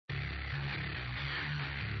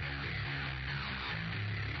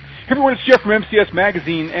Hey everyone, it's Jeff from MCS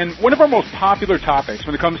Magazine, and one of our most popular topics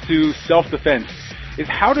when it comes to self-defense is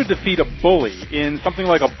how to defeat a bully in something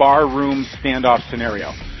like a barroom standoff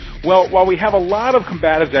scenario. Well, while we have a lot of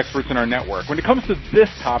combatives experts in our network, when it comes to this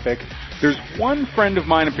topic, there's one friend of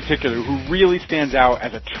mine in particular who really stands out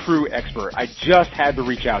as a true expert I just had to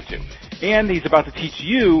reach out to. And he's about to teach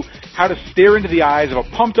you how to stare into the eyes of a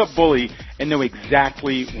pumped-up bully and know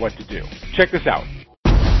exactly what to do. Check this out.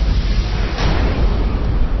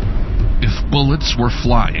 If bullets were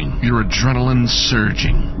flying, your adrenaline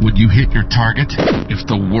surging, would you hit your target? If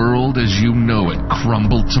the world as you know it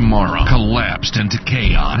crumbled tomorrow, collapsed into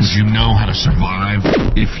chaos, would you know how to survive?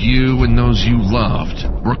 If you and those you loved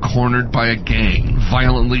were cornered by a gang,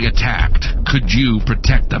 violently attacked, could you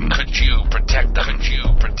protect them? Could you protect them? Could you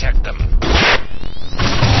protect them?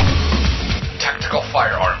 Tactical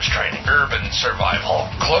firearms training, urban survival,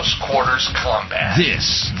 close quarters combat.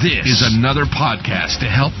 This is another podcast to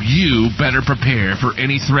help you better prepare for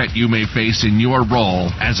any threat you may face in your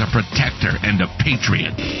role as a protector and a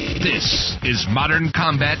patriot. This is Modern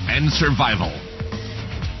Combat and Survival.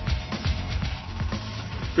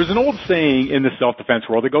 There's an old saying in the self-defense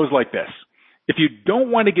world that goes like this: if you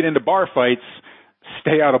don't want to get into bar fights,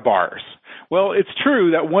 stay out of bars. Well, it's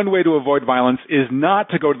true that one way to avoid violence is not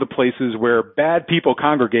to go to the places where bad people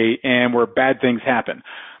congregate and where bad things happen.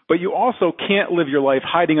 But you also can't live your life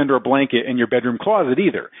hiding under a blanket in your bedroom closet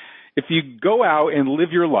either. If you go out and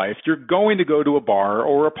live your life, you're going to go to a bar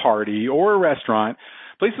or a party or a restaurant,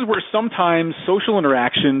 places where sometimes social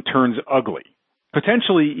interaction turns ugly,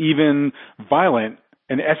 potentially even violent,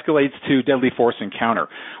 and escalates to deadly force encounter.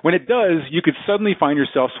 When it does, you could suddenly find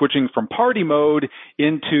yourself switching from party mode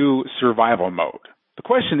into survival mode. The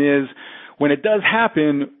question is, when it does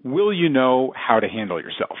happen, will you know how to handle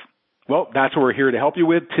yourself? Well, that's what we're here to help you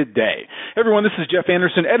with today. Everyone, this is Jeff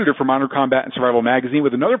Anderson, editor for Modern Combat and Survival Magazine,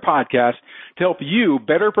 with another podcast to help you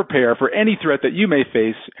better prepare for any threat that you may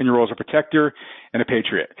face in your role as a protector and a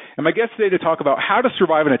patriot. And my guest today to talk about how to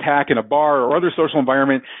survive an attack in a bar or other social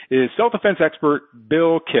environment is self-defense expert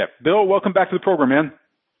Bill Kipp. Bill, welcome back to the program, man.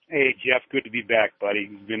 Hey, Jeff, good to be back, buddy.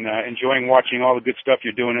 Been enjoying watching all the good stuff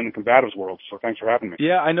you're doing in the combatives world, so thanks for having me.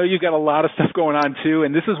 Yeah, I know you've got a lot of stuff going on, too,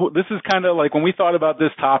 and this is kind of like when we thought about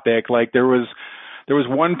this topic, like there was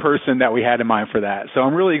one person that we had in mind for that. So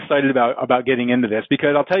I'm really excited about getting into this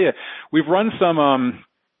because I'll tell you, we've run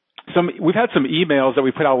we've had some emails that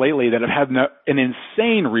we put out lately that have had an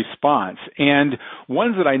insane response, and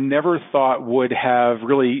ones that I never thought would have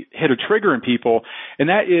really hit a trigger in people, and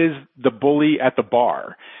that is the bully at the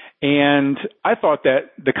bar. And I thought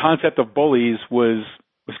that the concept of bullies was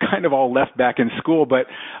kind of all left back in school, but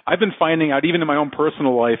I've been finding out even in my own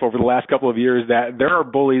personal life over the last couple of years that there are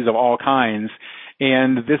bullies of all kinds,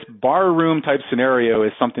 and this barroom type scenario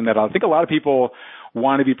is something that I think a lot of people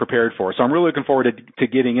want to be prepared for. So I'm really looking forward to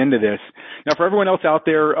getting into this. Now, for everyone else out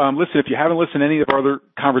there, listen, if you haven't listened to any of our other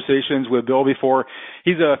conversations with Bill before,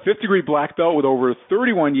 he's a fifth-degree black belt with over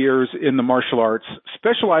 31 years in the martial arts,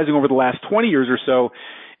 specializing over the last 20 years or so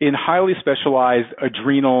in highly specialized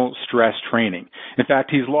adrenal stress training. In fact,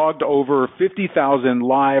 he's logged over 50,000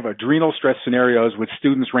 live adrenal stress scenarios with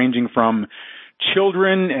students ranging from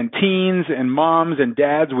children and teens and moms and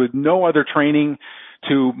dads with no other training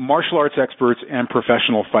to martial arts experts and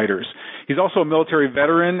professional fighters. He's also a military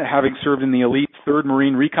veteran, having served in the elite 3rd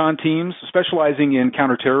Marine Recon teams, specializing in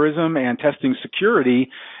counterterrorism and testing security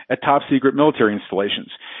at top-secret military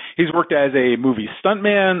installations. He's worked as a movie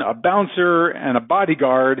stuntman, a bouncer, and a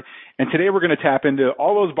bodyguard, and today we're going to tap into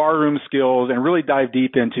all those barroom skills and really dive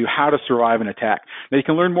deep into how to survive an attack. Now, you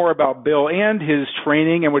can learn more about Bill and his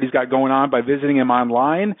training and what he's got going on by visiting him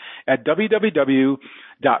online at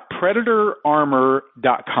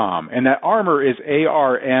www.predatorarmor.com, and that armor is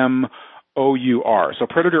ARMOUR, so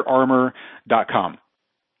predatorarmor.com.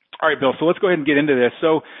 All right, Bill, so let's go ahead and get into this.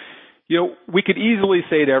 So, we could easily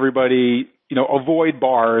say to everybody, avoid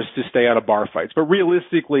bars to stay out of bar fights. But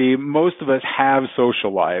realistically, most of us have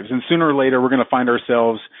social lives, and sooner or later we're going to find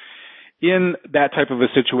ourselves in that type of a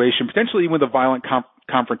situation, potentially with a violent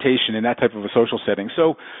confrontation in that type of a social setting.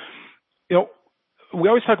 So, we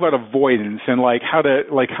always talk about avoidance and how to,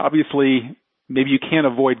 obviously, maybe you can't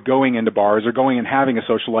avoid going into bars or going and having a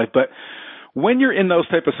social life, but when you're in those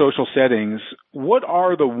type of social settings, what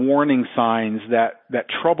are the warning signs that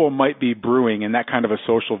trouble might be brewing in that kind of a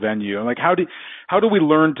social venue? And how do we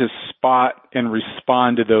learn to spot and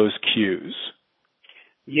respond to those cues?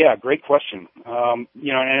 Yeah, great question. And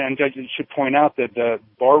I should point out that the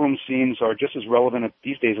barroom scenes are just as relevant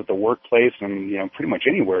these days at the workplace and, pretty much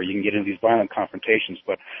anywhere you can get into these violent confrontations.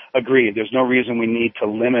 But agreed, there's no reason we need to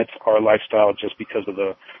limit our lifestyle just because of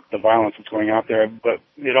the violence that's going out there. But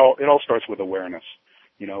it all starts with awareness.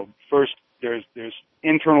 First, there's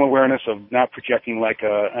internal awareness of not projecting like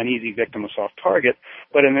an easy victim, a soft target.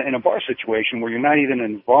 But in a bar situation where you're not even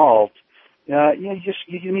involved,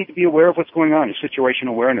 you need to be aware of what's going on, your situation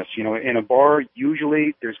awareness. In a bar,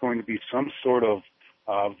 usually there's going to be some sort of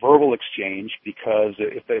verbal exchange, because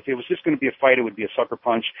if it was just going to be a fight, it would be a sucker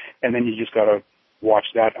punch, and then you just got to watch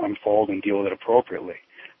that unfold and deal with it appropriately.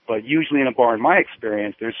 But usually in a bar, in my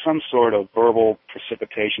experience, there's some sort of verbal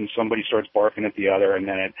precipitation. Somebody starts barking at the other, and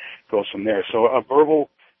then it goes from there. So a verbal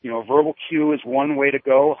cue is one way to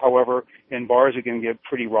go. However, in bars, it can get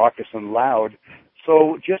pretty raucous and loud.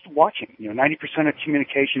 So just watching, 90% of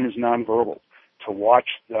communication is nonverbal. To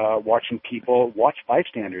watching people, watch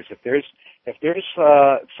bystanders. If there's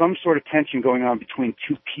some sort of tension going on between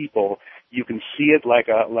two people, you can see it like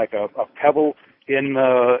a pebble in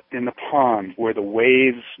the pond where the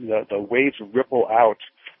waves ripple out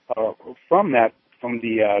from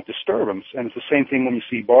the disturbance. And it's the same thing when you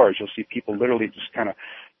see bars. You'll see people literally just kind of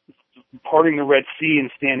parting the Red Sea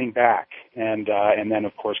and standing back, and then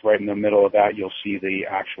of course right in the middle of that you'll see the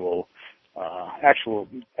actual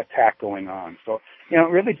attack going on. So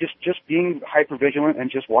really just being hyper vigilant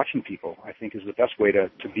and just watching people, I think, is the best way to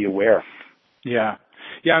be aware. Yeah.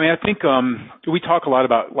 I mean, I think we talk a lot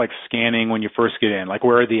about like scanning when you first get in, like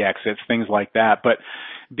where are the exits, things like that. But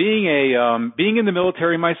being in the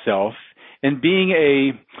military myself, and being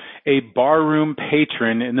a barroom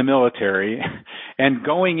patron in the military, and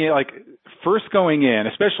going in,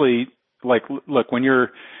 especially like, look, when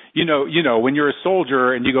you're, when you're a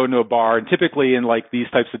soldier and you go into a bar, and typically in like these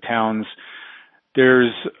types of towns,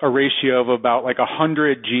 there's a ratio of about like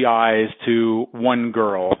 100 GIs to one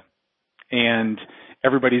girl, and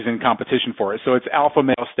everybody's in competition for it. So it's alpha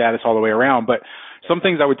male status all the way around. But some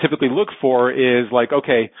things I would typically look for is like,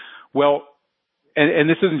 okay, well, and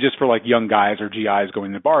this isn't just for like young guys or GIs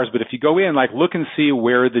going to bars, but if you go in, like look and see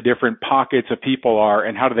where the different pockets of people are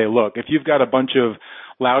and how do they look. If you've got a bunch of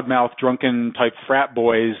loudmouth, drunken type frat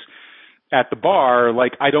boys at the bar,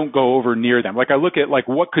 like I don't go over near them. Like I look at like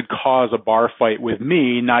what could cause a bar fight with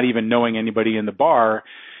me, not even knowing anybody in the bar.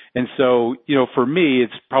 And so, for me,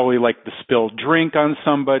 it's probably like the spilled drink on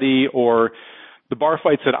somebody, or the bar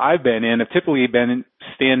fights that I've been in have typically been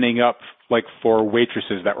standing up like for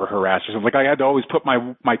waitresses that were harassers. Like I had to always put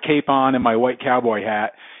my cape on and my white cowboy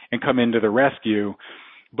hat and come into the rescue.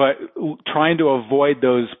 But trying to avoid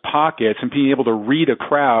those pockets and being able to read a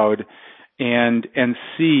crowd and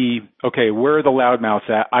see, okay, where are the loudmouths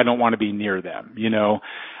at? I don't want to be near them,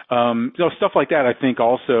 So stuff like that, I think,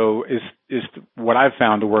 also is what I've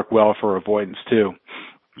found to work well for avoidance too.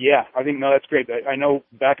 Yeah, I think that's great. I know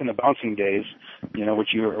back in the bouncing days, which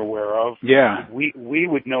you're aware of. Yeah. We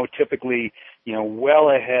would know typically, well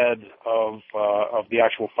ahead of the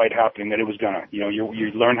actual fight happening that it was gonna.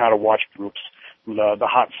 You learn how to watch groups, the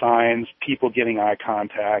hot signs, people getting eye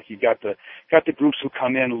contact. You got the groups who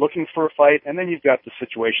come in looking for a fight, and then you've got the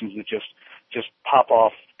situations that just pop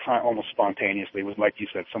off kind of almost spontaneously with, like you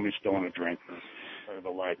said, somebody spilling a drink or the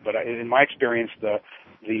like. But in my experience, the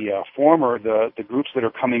groups that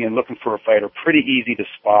are coming in looking for a fight are pretty easy to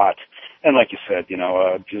spot. And like you said,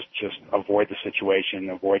 just avoid the situation,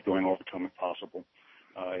 avoid going over to them if possible.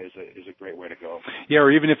 Is a great way to go. Yeah,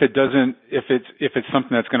 or even if it's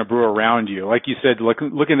something that's going to brew around you, like you said,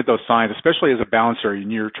 looking at those signs, especially as a bouncer,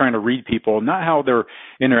 and you're trying to read people, not how they're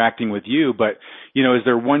interacting with you, but is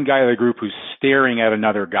there one guy in the group who's staring at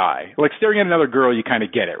another guy? Like staring at another girl, you kind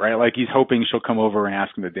of get it, right? Like he's hoping she'll come over and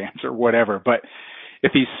ask him to dance or whatever. But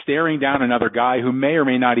if he's staring down another guy who may or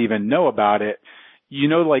may not even know about it,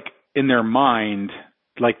 like in their mind,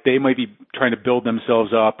 like they might be trying to build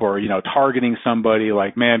themselves up or, targeting somebody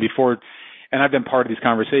like, man, and I've been part of these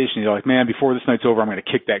conversations, like, man, before this night's over, I'm going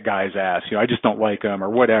to kick that guy's ass. I just don't like him or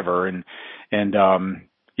whatever. And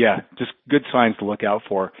yeah, just good signs to look out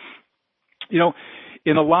for. In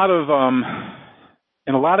a lot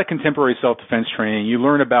of contemporary self-defense training, you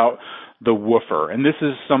learn about the woofer. And this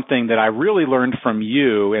is something that I really learned from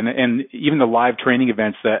you and even the live training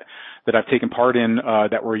events that I've taken part in,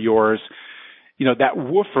 that were yours. That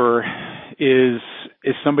woofer is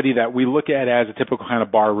somebody that we look at as a typical kind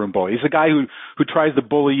of barroom bully. He's a guy who tries to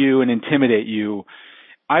bully you and intimidate you,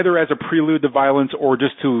 either as a prelude to violence or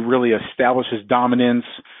just to really establish his dominance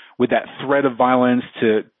with that threat of violence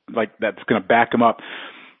to like that's going to back him up.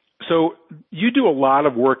 So you do a lot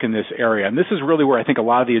of work in this area, and this is really where I think a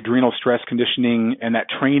lot of the adrenal stress conditioning and that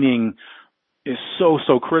training is so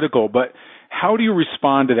critical. But how do you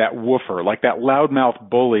respond to that woofer, like that loudmouth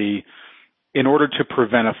bully, in order to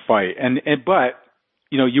prevent a fight? But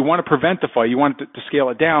you want to prevent the fight, you want to scale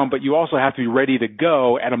it down, but you also have to be ready to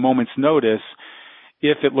go at a moment's notice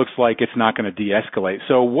if it looks like it's not going to de-escalate.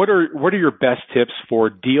 So what are your best tips for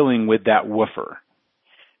dealing with that woofer?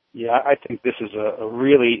 Yeah, I think this is a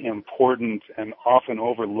really important and often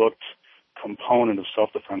overlooked component of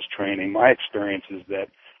self-defense training. My experience is that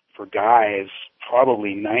for guys,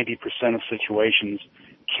 probably 90% of situations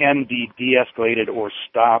can be de-escalated or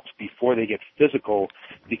stopped before they get physical,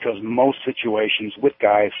 because most situations with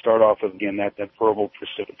guys start off with, again, that verbal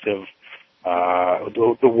precipitative,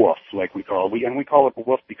 the woof, like we call it. We call it the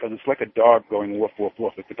woof because it's like a dog going woof, woof,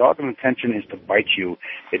 woof. If the dog's intention is to bite you,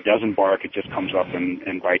 it doesn't bark, it just comes up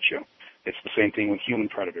and bites you. It's the same thing with human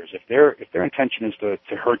predators. If their intention is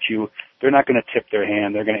to hurt you, they're not going to tip their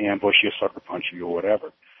hand, they're going to ambush you, sucker punch you, or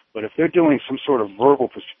whatever. But if they're doing some sort of verbal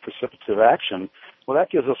precipitative action, well, that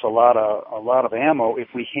gives us a lot of ammo. If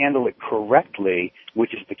we handle it correctly,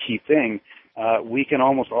 which is the key thing, we can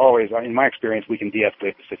almost always, in my experience, we can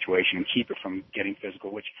de-escalate the situation and keep it from getting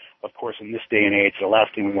physical, which, of course, in this day and age, the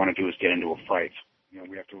last thing we want to do is get into a fight.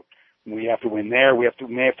 We have to win there. We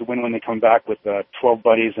may have to win when they come back with 12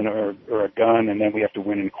 buddies or a gun, and then we have to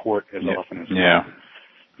win in court as often as well.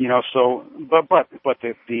 So, but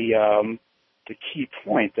the key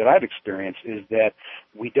point that I've experienced is that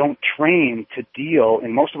we don't train to deal,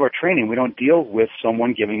 in most of our training, we don't deal with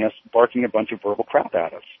someone barking a bunch of verbal crap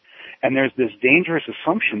at us. And there's this dangerous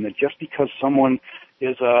assumption that just because someone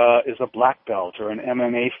is a black belt or an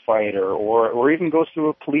MMA fighter or even goes through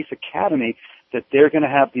a police academy, that they're going to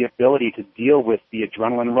have the ability to deal with the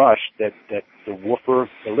adrenaline rush that the woofer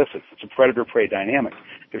elicits. It's a predator-prey dynamic.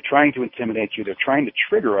 They're trying to intimidate you. They're trying to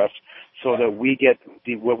trigger us so that we get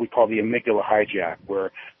what we call the amygdala hijack,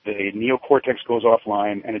 where the neocortex goes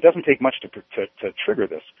offline, and it doesn't take much to trigger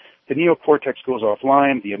this. The neocortex goes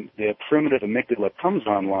offline, the primitive amygdala comes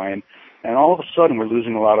online, and all of a sudden we're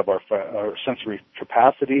losing a lot of our sensory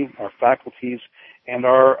capacity, our faculties, and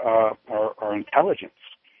our intelligence.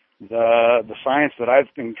 The science that I've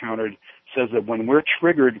encountered says that when we're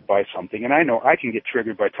triggered by something, and I know I can get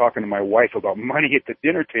triggered by talking to my wife about money at the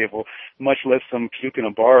dinner table, much less some puke in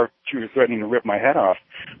a bar threatening to rip my head off.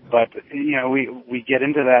 But we get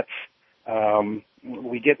into that.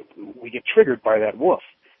 We get triggered by that woof,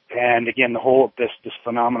 and again, this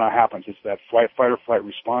phenomena happens. It's that fight or flight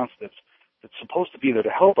response that's supposed to be there to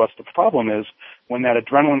help us. The problem is when that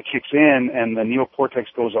adrenaline kicks in and the neocortex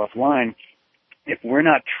goes offline. If we're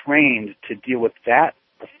not trained to deal with that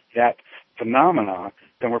phenomena,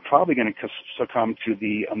 then we're probably going to succumb to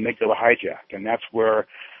the amygdala hijack. And that's where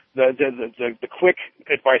the quick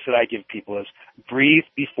advice that I give people is breathe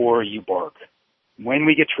before you bark. When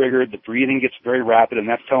we get triggered, the breathing gets very rapid, and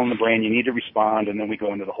that's telling the brain you need to respond, and then we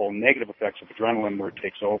go into the whole negative effects of adrenaline where it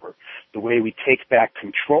takes over. The way we take back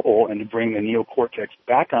control and to bring the neocortex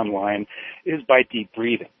back online is by deep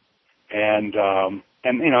breathing.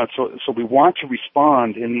 So we want to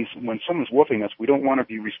respond when someone's woofing us, we don't want to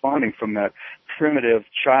be responding from that primitive,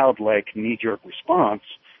 childlike, knee-jerk response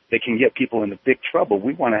that can get people into big trouble.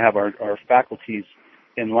 We want to have our faculties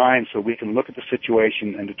in line so we can look at the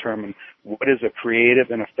situation and determine what is a creative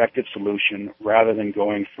and effective solution rather than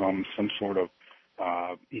going from some sort of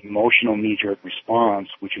emotional knee-jerk response,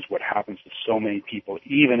 which is what happens to so many people,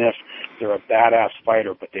 even if they're a badass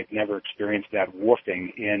fighter, but they've never experienced that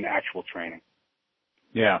woofing in actual training.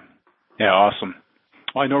 Yeah, awesome.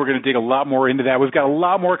 Well, I know we're going to dig a lot more into that. We've got a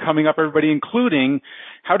lot more coming up, everybody, including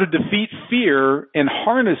how to defeat fear and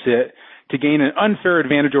harness it to gain an unfair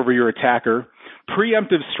advantage over your attacker,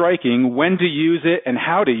 preemptive striking, when to use it and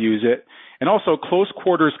how to use it, and also close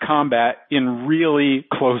quarters combat in really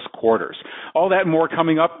close quarters. All that and more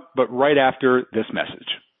coming up, but right after this message.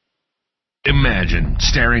 Imagine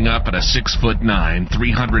staring up at a 6'9",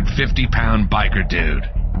 350-pound biker dude,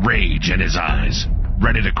 rage in his eyes,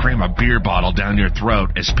 ready to cram a beer bottle down your throat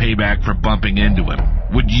as payback for bumping into him.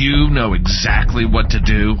 Would you know exactly what to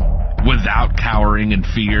do? Without cowering in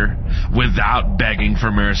fear, without begging for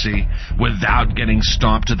mercy, without getting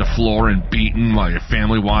stomped to the floor and beaten while your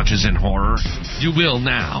family watches in horror? You will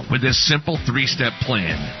now with this simple 3-step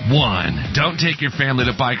plan. 1, don't take your family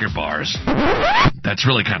to biker bars. That's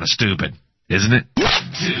really kind of stupid, isn't it? 2,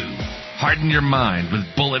 harden your mind with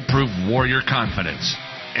bulletproof warrior confidence.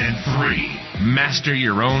 And 3, master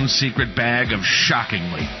your own secret bag of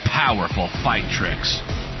shockingly powerful fight tricks.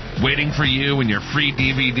 waiting for you in your free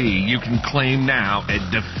DVD you can claim now at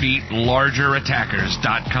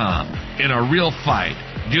DefeatLargerAttackers.com. In a real fight,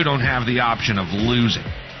 you don't have the option of losing.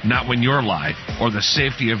 Not when your life or the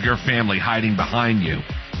safety of your family hiding behind you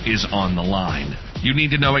is on the line. You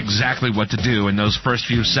need to know exactly what to do in those first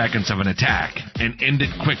few seconds of an attack and end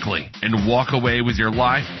it quickly and walk away with your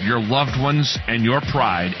life, your loved ones, and your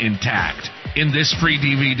pride intact. In this free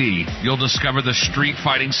DVD, you'll discover the street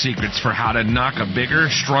fighting secrets for how to knock a bigger,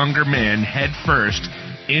 stronger man head first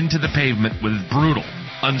into the pavement with brutal,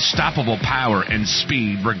 unstoppable power and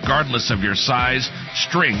speed regardless of your size,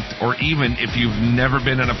 strength, or even if you've never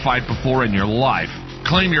been in a fight before in your life.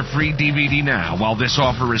 Claim your free DVD now while this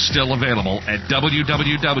offer is still available at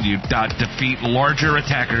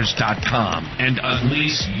www.defeatlargerattackers.com and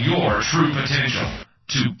unleash your true potential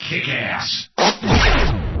to kick ass.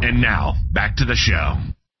 And now, back to the show.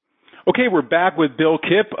 Okay, we're back with Bill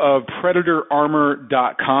Kipp of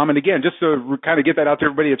PredatorArmor.com. And again, just to kind of get that out to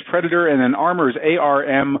everybody, it's Predator and then Armor is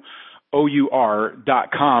ARMOUR.com.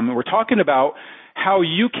 And we're talking about how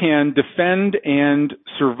you can defend and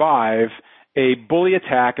survive a bully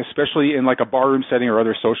attack, especially in like a barroom setting or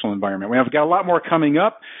other social environment. We have got a lot more coming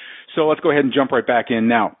up, so let's go ahead and jump right back in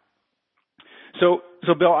now. So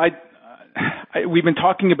Bill, we've been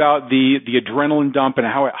talking about the adrenaline dump and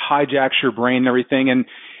how it hijacks your brain and everything, and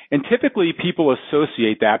typically people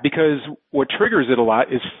associate that because what triggers it a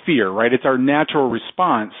lot is fear, right? It's our natural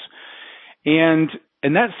response, and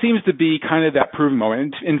that seems to be kind of that proving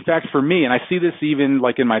moment. In fact, for me, and I see this even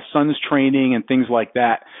like in my son's training and things like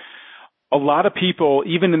that, a lot of people,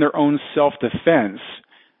 even in their own self-defense,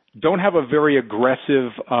 don't have a very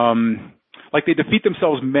aggressive, like they defeat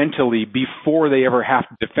themselves mentally before they ever have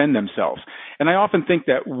to defend themselves. And I often think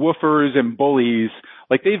that woofers and bullies,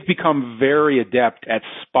 like they've become very adept at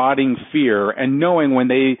spotting fear and knowing when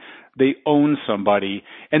they own somebody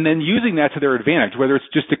and then using that to their advantage, whether it's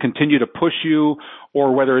just to continue to push you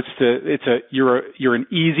or whether you're an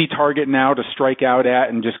easy target now to strike out at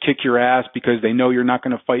and just kick your ass because they know you're not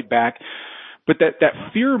going to fight back. But that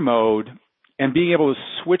fear mode and being able to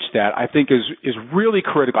switch that, I think is really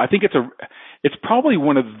critical. I think it's probably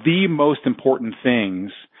one of the most important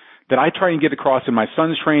things that I try and get across in my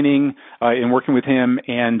son's training, in working with him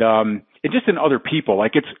and just in other people.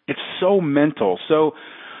 Like it's so mental. So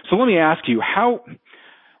let me ask you, how,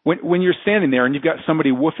 when you're standing there and you've got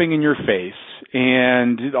somebody woofing in your face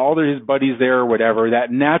and all his buddies there or whatever,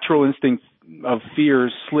 that natural instinct of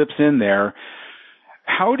fear slips in there,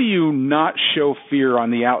 how do you not show fear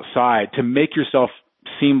on the outside to make yourself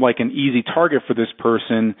seem like an easy target for this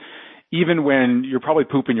person, even when you're probably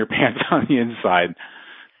pooping your pants on the inside?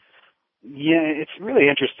 Yeah, it's really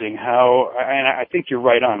interesting how, and I think you're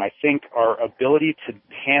right on. I think our ability to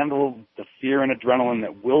handle the fear and adrenaline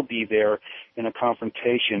that will be there in a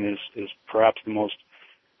confrontation is perhaps the most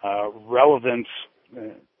relevant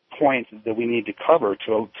point that we need to cover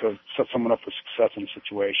to set someone up for success in a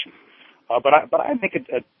situation. But I make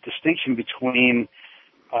a distinction between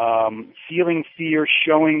feeling fear,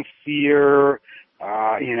 showing fear.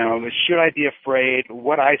 Should I be afraid?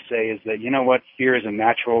 What I say is that, fear is a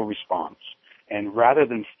natural response. And rather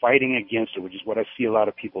than fighting against it, which is what I see a lot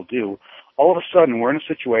of people do, all of a sudden we're in a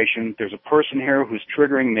situation, there's a person here who's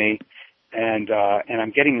triggering me, and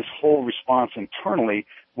I'm getting this whole response internally.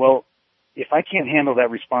 Well, if I can't handle that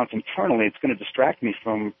response internally, it's going to distract me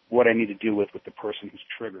from what I need to do with the person who's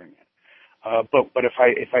triggering it. But if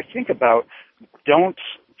I think about don't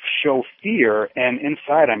show fear and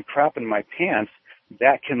inside I'm crapping my pants,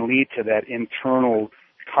 that can lead to that internal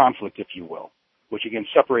conflict, if you will, which again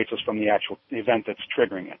separates us from the actual event that's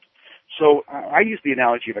triggering it. So I use the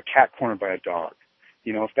analogy of a cat cornered by a dog.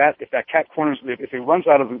 If that cat corners, if it runs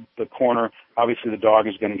out of the corner, obviously the dog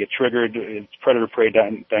is going to get triggered. It's predator-prey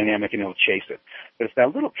dynamic, and it'll chase it. But if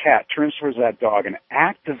that little cat turns towards that dog and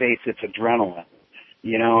activates its adrenaline,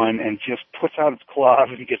 and just puts out its claws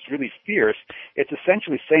and gets really fierce, it's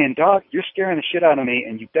essentially saying, dog, you're scaring the shit out of me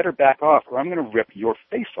and you better back off or I'm going to rip your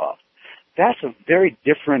face off. That's a very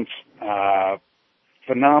different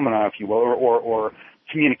phenomena, if you will, or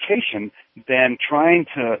communication than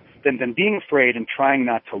than being afraid and trying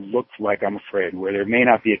not to look like I'm afraid, where there may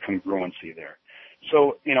not be a congruency there.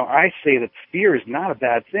 So, I say that fear is not a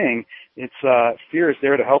bad thing. It's fear is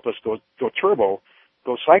there to help us go turbo,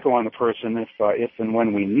 go psycho on the person if and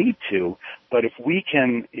when we need to. But if we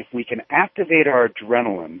can activate our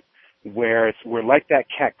adrenaline, where we're like that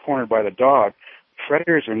cat cornered by the dog,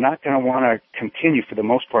 predators are not going to want to continue for the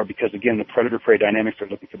most part because, again, the predator-prey dynamics are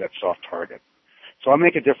looking for that soft target. So I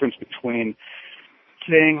make a difference between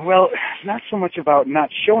saying, well, not so much about not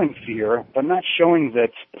showing fear, but not showing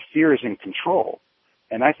that the fear is in control.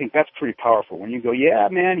 And I think that's pretty powerful when you go, yeah,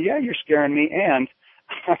 man, yeah, you're scaring me, and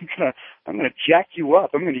I'm gonna jack you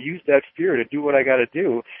up. I'm gonna use that fear to do what I got to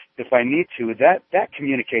do if I need to. That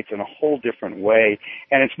communicates in a whole different way,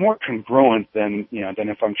 and it's more congruent than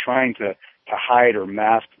if I'm trying to hide or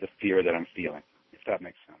mask the fear that I'm feeling. If that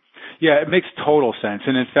makes sense. Yeah, it makes total sense.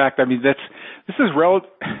 And in fact, I mean, this is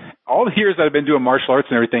all the years that I've been doing martial arts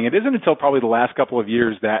and everything. It isn't until probably the last couple of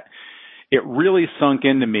years that it really sunk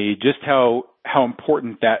into me just how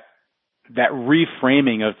important that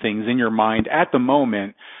reframing of things in your mind at the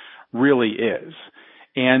moment really is.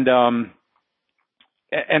 And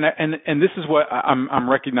this is what I'm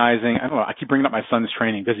recognizing. I don't know. I keep bringing up my son's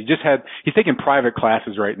training because he's taking private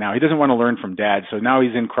classes right now. He doesn't want to learn from dad. So now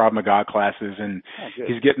he's in Krav Maga classes and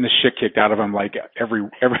he's getting the shit kicked out of him like every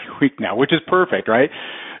week now, which is perfect. Right.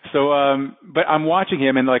 So, but I'm watching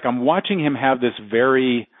him and I'm watching him have this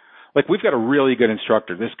we've got a really good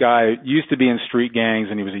instructor. This guy used to be in street gangs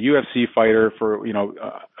and he was a UFC fighter for,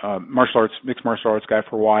 mixed martial arts guy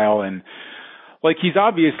for a while. And he's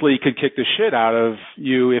obviously could kick the shit out of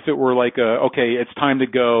you if it were okay, it's time to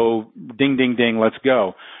go, ding, ding, ding, let's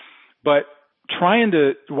go. But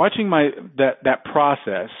watching that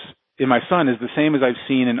process in my son is the same as I've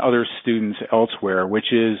seen in other students elsewhere,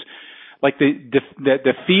 which is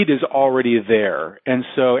the feed is already there. And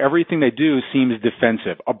so everything they do seems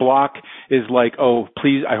defensive. A block is oh,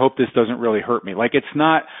 please, I hope this doesn't really hurt me. It's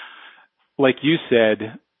not like you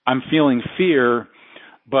said, I'm feeling fear,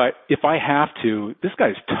 but if I have to, this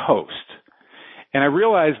guy's toast. And I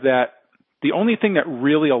realize that the only thing that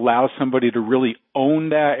really allows somebody to really own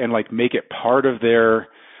that and make it part of their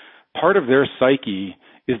psyche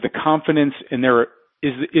is the confidence in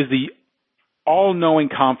is the all-knowing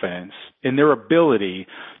confidence in their ability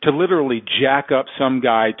to literally jack up some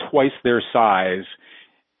guy twice their size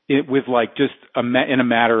with in a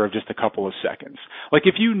matter of just a couple of seconds.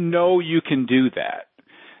 If you know you can do that,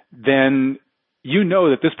 then you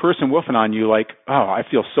know that this person woofing on you, oh, I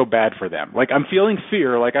feel so bad for them. I'm feeling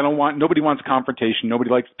fear. Nobody wants confrontation.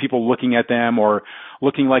 Nobody likes people looking at them or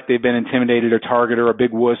looking like they've been intimidated or targeted or a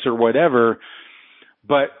big wuss or whatever.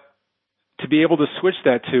 But to be able to switch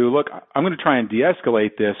that to, look, I'm going to try and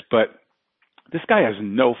de-escalate this, but this guy has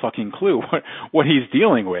no fucking clue what he's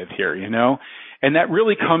dealing with here, And that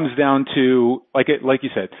really comes down to, like you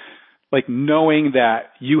said, knowing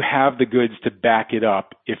that you have the goods to back it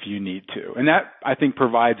up if you need to. And that, I think,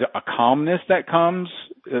 provides a calmness that comes,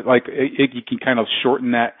 you can kind of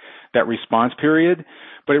shorten that response period,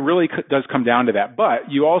 but it really does come down to that. But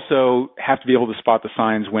you also have to be able to spot the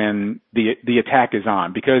signs when the attack is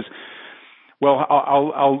on, because, well,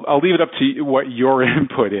 I'll leave it up to you what your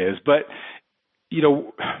input is, but,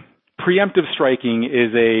 preemptive striking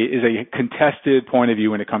is a contested point of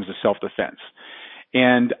view when it comes to self-defense.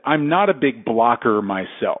 And I'm not a big blocker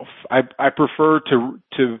myself. I prefer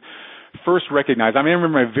to first recognize. I remember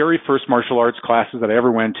my very first martial arts classes that I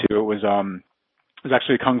ever went to. It was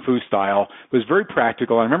actually a kung fu style. It was very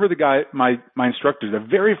practical. I remember the guy, my instructor, the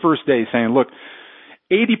very first day saying, "Look,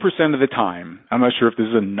 80% of the time, I'm not sure if this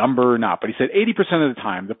is a number or not, but he said 80% of the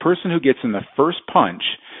time, the person who gets in the first punch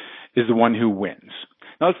is the one who wins."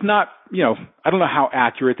 Now, it's not, I don't know how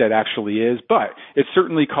accurate that actually is, but it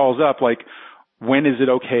certainly calls up when is it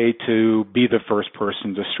okay to be the first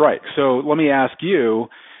person to strike? So let me ask you,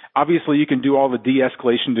 obviously you can do all the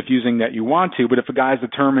de-escalation diffusing that you want to, but if a guy's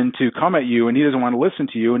determined to come at you and he doesn't want to listen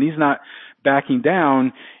to you and he's not backing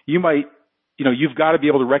down, you might, you've got to be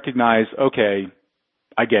able to recognize, okay,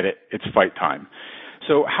 I get it. It's fight time.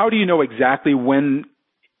 So how do you know exactly when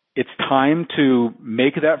it's time to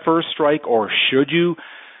make that first strike, or should you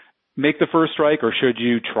make the first strike, or should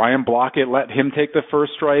you try and block it, let him take the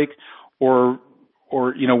first strike, or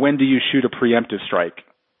when do you shoot a preemptive strike?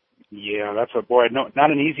 Yeah, that's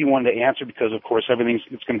not an easy one to answer because, of course,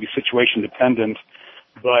 it's going to be situation dependent.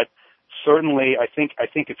 But certainly, I think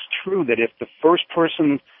it's true that if the first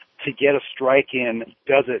person to get a strike in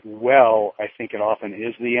does it well, I think it often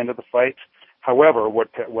is the end of the fight. However, what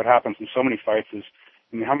happens in so many fights is,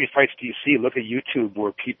 how many fights do you see? Look at YouTube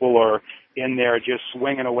where people are in there just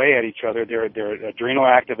swinging away at each other. They're adrenal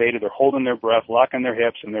activated. They're holding their breath, locking their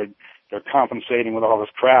hips, and they're compensating with all this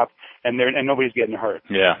crap, and nobody's getting hurt.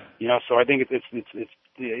 Yeah. So I think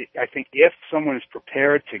I think if someone is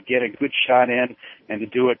prepared to get a good shot in and to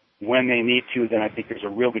do it when they need to, then I think there's a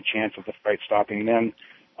real good chance of the fight stopping then.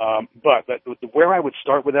 But where I would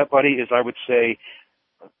start with that, buddy, is I would say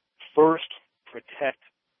first protect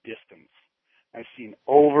distance. I've seen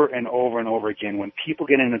over and over and over again when people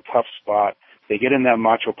get in a tough spot, they get in that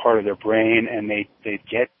macho part of their brain and they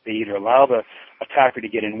either allow the attacker to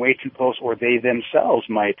get in way too close, or they themselves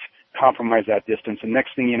might compromise that distance. And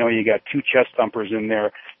next thing you know, you got two chest thumpers in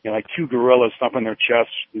there, like two gorillas thumping their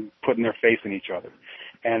chests, putting their face in each other.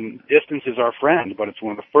 And distance is our friend, but it's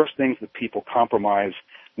one of the first things that people compromise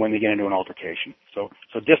when they get into an altercation. So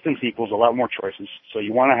distance equals a lot more choices. So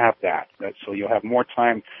you want to have that. So you'll have more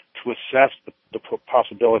time to assess the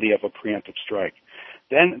possibility of a preemptive strike.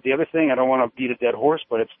 Then the other thing, I don't want to beat a dead horse,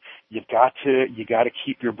 but it's you got to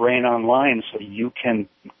keep your brain online so you can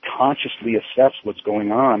consciously assess what's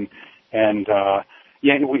going on. And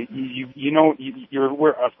you're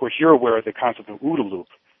aware, of course, you're aware of the concept of OODA loop.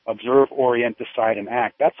 Observe, orient, decide, and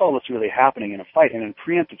act. That's all that's really happening in a fight. And in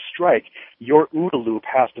preemptive strike, your OODA loop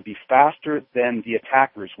has to be faster than the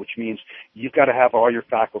attacker's, which means you've got to have all your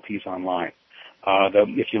faculties online.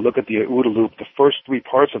 If you look at the OODA loop, the first three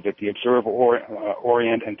parts of it, the observe,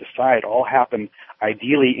 orient, and decide, all happen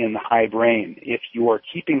ideally in the high brain. If you are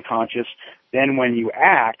keeping conscious, then when you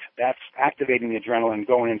act, that's activating the adrenaline,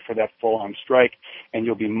 going in for that full-on strike, and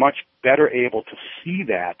you'll be much better able to see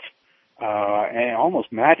that and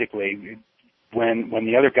almost magically when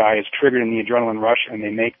the other guy is triggered in the adrenaline rush and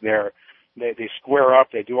they square up,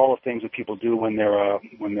 they do all the things that people do when they're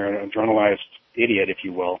an adrenalized idiot, if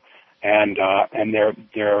you will. And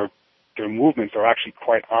their movements are actually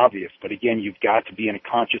quite obvious. But again, you've got to be in a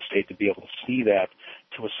conscious state to be able to see that,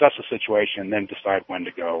 to assess the situation, and then decide when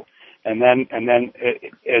to go. And then,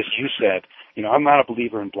 as you said, I'm not a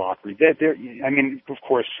believer in blockery. Of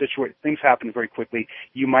course, things happen very quickly.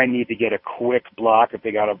 You might need to get a quick block if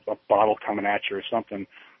they got a bottle coming at you or something.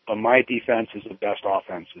 But my defense is the best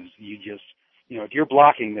offense. If you're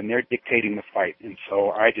blocking, then they're dictating the fight. And so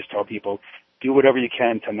I just tell people, do whatever you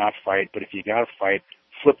can to not fight. But if you got to fight,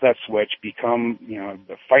 flip that switch, become,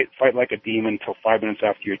 fight like a demon until 5 minutes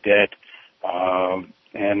after you're dead. I'm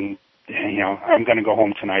going to go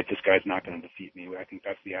home tonight. This guy's not going to defeat me. I think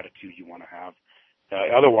that's the attitude you want to have.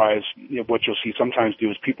 Otherwise, what you'll see sometimes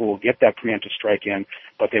do is people will get that preemptive strike in,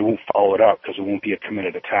 but they won't follow it up because it won't be a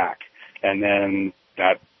committed attack. And then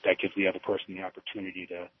that gives the other person the opportunity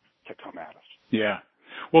to come at us. Yeah.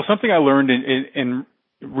 Well, something I learned in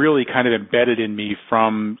really kind of embedded in me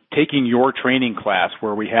from taking your training class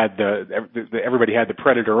where we had everybody had the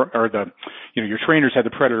Predator, or your trainers had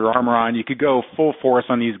the Predator armor on. You could go full force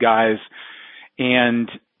on these guys,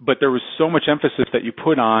 but there was so much emphasis that you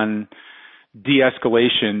put on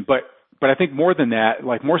de-escalation. But I think more than that,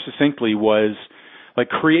 like more succinctly, was like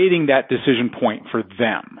creating that decision point for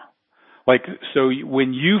them. Like, so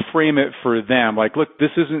when you frame it for them, like, look,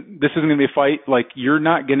 this isn't going to be a fight. Like, you're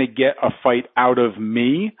not going to get a fight out of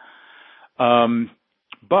me.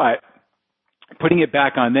 But putting it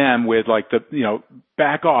back on them with like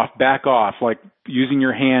back off, like using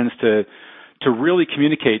your hands to really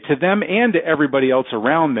communicate to them and to everybody else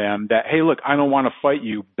around them that, hey, look, I don't want to fight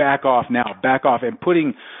you. Back off now, back off. And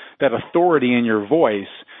putting that authority in your voice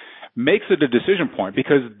makes it a decision point,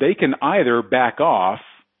 because they can either back off,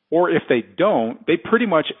 or if they don't, they pretty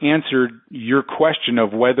much answered your question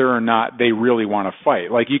of whether or not they really want to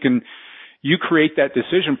fight. Like you create that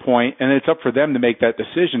decision point, and it's up for them to make that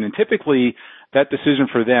decision. And typically that decision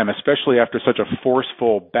for them, especially after such a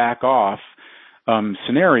forceful back off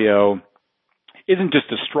scenario, isn't just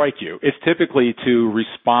to strike you. It's typically to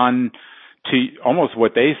respond to almost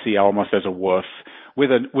what they see almost as a woof, with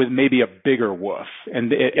maybe a bigger woof.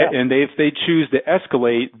 And if they choose to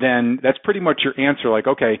escalate, then that's pretty much your answer. Like,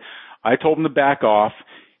 okay, I told him to back off.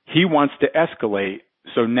 He wants to escalate.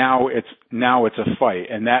 So now it's a fight.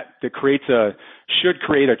 And that should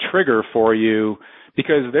create a trigger for you,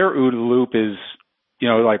 because their OODA loop is,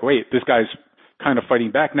 like, wait, this guy's kind of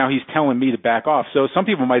fighting back. Now he's telling me to back off. So some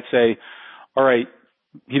people might say, all right,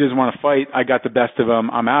 he doesn't want to fight. I got the best of him.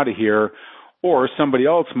 I'm out of here. Or somebody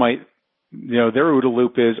else might, their OODA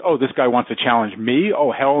loop is, oh, this guy wants to challenge me?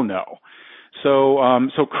 Oh, hell no.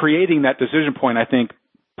 So creating that decision point, I think,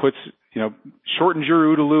 shortens your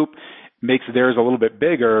OODA loop, makes theirs a little bit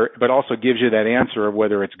bigger, but also gives you that answer of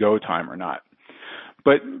whether it's go time or not.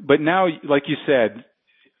 But now, like you said,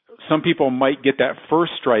 some people might get that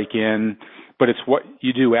first strike in, but it's what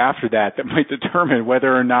you do after that might determine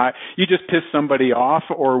whether or not you just piss somebody off,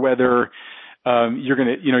 or whether you're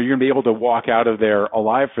gonna be able to walk out of there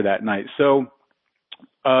alive for that night. So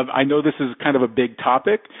I know this is kind of a big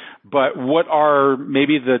topic, but what are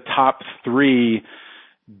maybe the top 3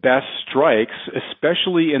 best strikes,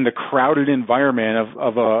 especially in the crowded environment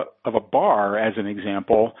of a bar, as an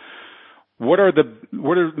example? What are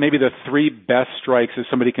maybe the 3 best strikes that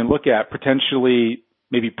somebody can look at, potentially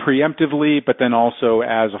maybe preemptively, but then also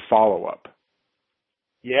as a follow-up?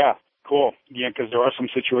 Yeah. Cool. Yeah, because there are some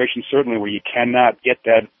situations certainly where you cannot get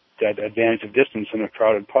that that advantage of distance in a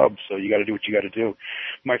crowded pub. So you got to do what you got to do.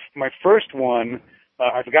 My first one,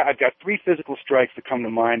 I've got three physical strikes that come to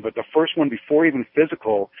mind, but the first one before even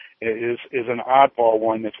physical is an oddball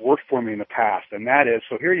one that's worked for me in the past, and that is,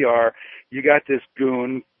 so here you are, you got this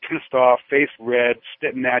goon, pissed off, face red,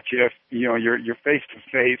 spitting at you, you're face to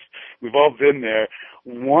face. We've all been there.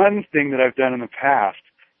 One thing that I've done in the past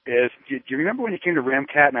is, do you remember when you came to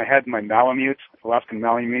Ramcat and I had my Malamute, Alaskan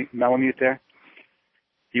Malamute there?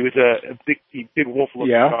 He was a big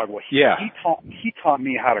wolf-looking dog. Well, he taught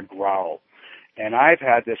me how to growl. And I've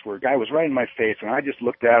had this where a guy was right in my face, and I just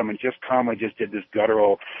looked at him and just calmly just did this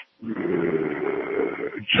guttural,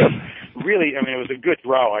 just really, I mean, it was a good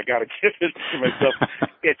growl. I got to give it to myself.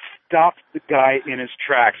 It stopped the guy in his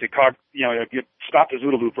tracks. It stopped his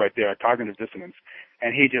OODA loop right there, cognitive dissonance.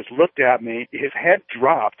 And he just looked at me. His head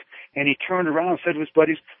dropped, and he turned around and said to his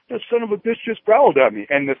buddies, "The son of a bitch just growled at me."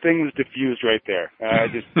 And the thing was diffused right there. I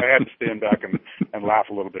had to stand back and laugh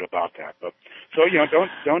a little bit about that. But so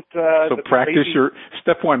don't. So practice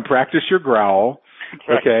step one. Practice your growl.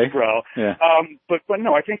 Practice growl. Yeah. But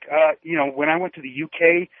no, I think when I went to the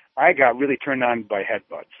UK, I got really turned on by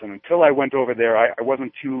headbutts, and until I went over there, I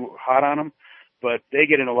wasn't too hot on them. But they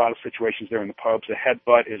get in a lot of situations there in the pubs. A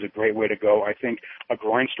headbutt is a great way to go. I think a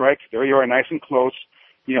groin strike, there you are, nice and close.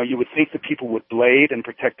 You would think that people would blade and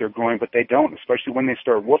protect their groin, but they don't, especially when they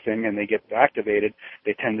start woofing and they get activated.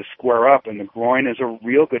 They tend to square up, and the groin is a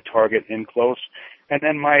real good target in close. And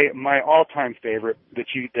then my all-time favorite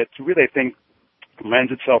that's really, I think,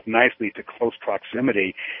 lends itself nicely to close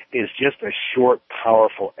proximity is just a short,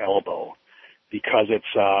 powerful elbow, because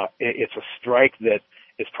it's a strike that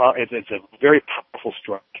it's a very powerful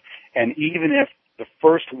strike. And even if the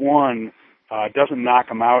first one doesn't knock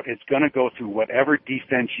them out, it's going to go through whatever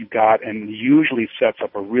defense you got and usually sets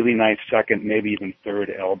up a really nice second, maybe even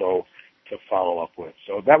third elbow to follow up with.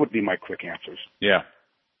 So that would be my quick answers. Yeah.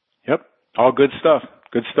 Yep. All good stuff.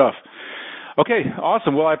 Good stuff. Okay,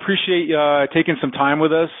 awesome. Well, I appreciate taking some time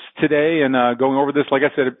with us today and going over this. Like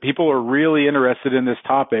I said, people are really interested in this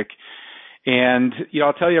topic. And,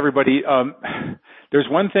 I'll tell you, everybody, there's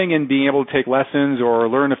one thing in being able to take lessons or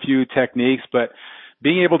learn a few techniques, but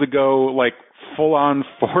being able to go like full on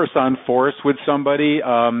force with somebody,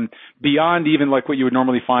 beyond even like what you would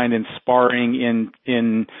normally find in sparring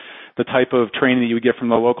in the type of training that you would get from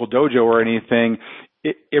the local dojo or anything,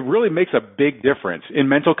 it really makes a big difference in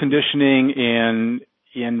mental conditioning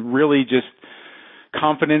and really just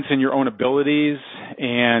confidence in your own abilities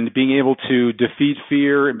and being able to defeat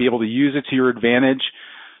fear and be able to use it to your advantage.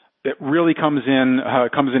 It really comes in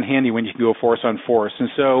handy when you can go force on force. And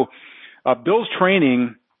so Bill's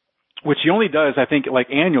training, which he only does, I think, like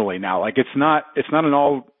annually now, like it's not an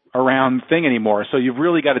all around thing anymore. So you've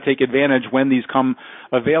really got to take advantage when these come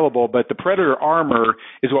available. But the Predator armor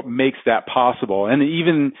is what makes that possible. And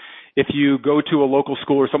even if you go to a local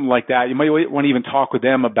school or something like that, you might want to even talk with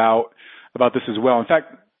them about this as well. In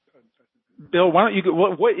fact, Bill, why don't you?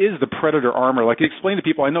 What is the Predator armor? Like, explain to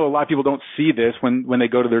people. I know a lot of people don't see this when they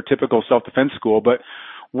go to their typical self-defense school, but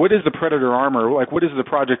what is the Predator armor? Like, what is the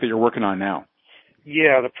project that you're working on now?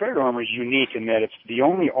 Yeah, the Predator armor is unique in that it's the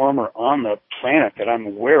only armor on the planet that I'm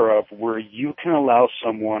aware of where you can allow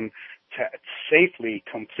someone to safely,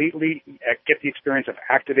 completely get the experience of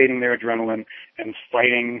activating their adrenaline and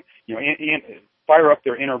fighting, fire up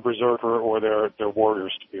their inner berserker or their warrior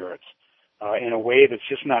spirits. In a way that's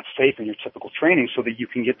just not safe in your typical training, so that you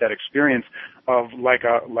can get that experience of like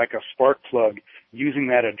a spark plug, using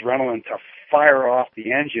that adrenaline to fire off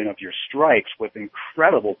the engine of your strikes with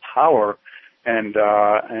incredible power and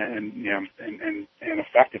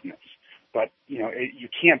effectiveness. But you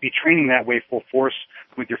can't be training that way full force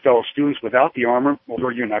with your fellow students without the armor,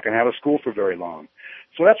 or you're not going to have a school for very long.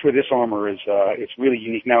 So that's where this armor is. It's really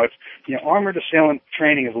unique. Now, it's armored assailant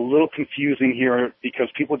training is a little confusing here because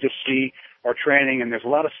people just see our training, and there's a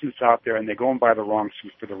lot of suits out there, and they go and buy the wrong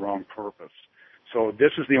suit for the wrong purpose. So this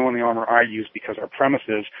is the only armor I use because our premise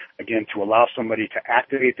is, again, to allow somebody to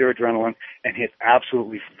activate their adrenaline and hit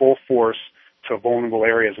absolutely full force to vulnerable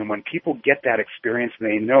areas. And when people get that experience,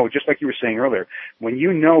 they know, just like you were saying earlier, when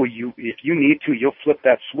if you need to, you'll flip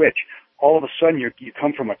that switch. All of a sudden, you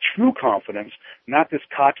come from a true confidence, not this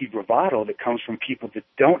cocky bravado that comes from people that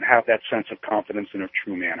don't have that sense of confidence in a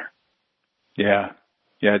true manner.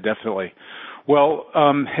 Yeah, definitely. Well,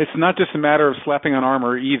 it's not just a matter of slapping on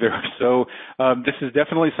armor either. So this is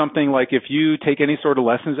definitely something like if you take any sort of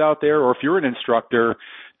lessons out there, or if you're an instructor,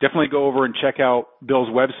 definitely go over and check out Bill's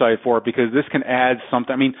website for it, because this can add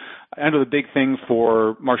something. I mean, I know the big thing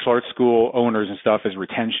for martial arts school owners and stuff is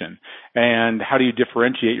retention. And how do you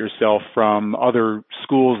differentiate yourself from other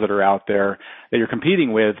schools that are out there that you're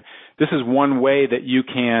competing with? This is one way that you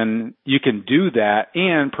can do that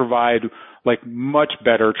and provide like much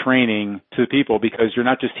better training to the people, because you're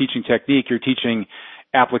not just teaching technique, you're teaching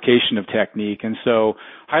application of technique. And so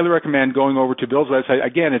highly recommend going over to Bill's website.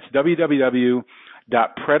 Again, it's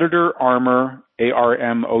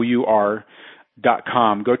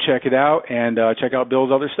www.predatorarmor.com. Go check it out and check out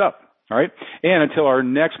Bill's other stuff. All right. And until our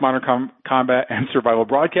next Modern Combat and Survival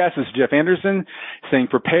broadcast, this is Jeff Anderson saying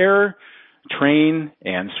prepare, train,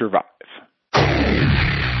 and survive.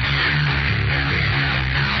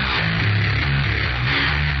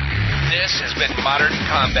 This has been Modern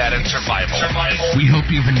Combat and Survival. We hope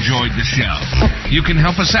you've enjoyed the show. You can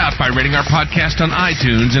help us out by rating our podcast on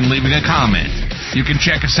iTunes and leaving a comment. You can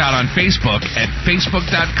check us out on Facebook at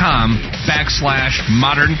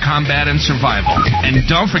facebook.com/Modern Combat and Survival. And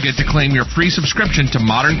don't forget to claim your free subscription to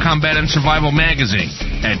Modern Combat and Survival magazine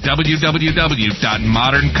at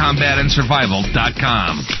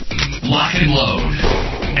www.moderncombatandsurvival.com. Lock and load.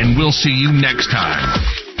 And we'll see you next time.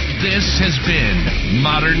 This has been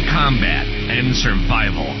Modern Combat and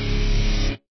Survival.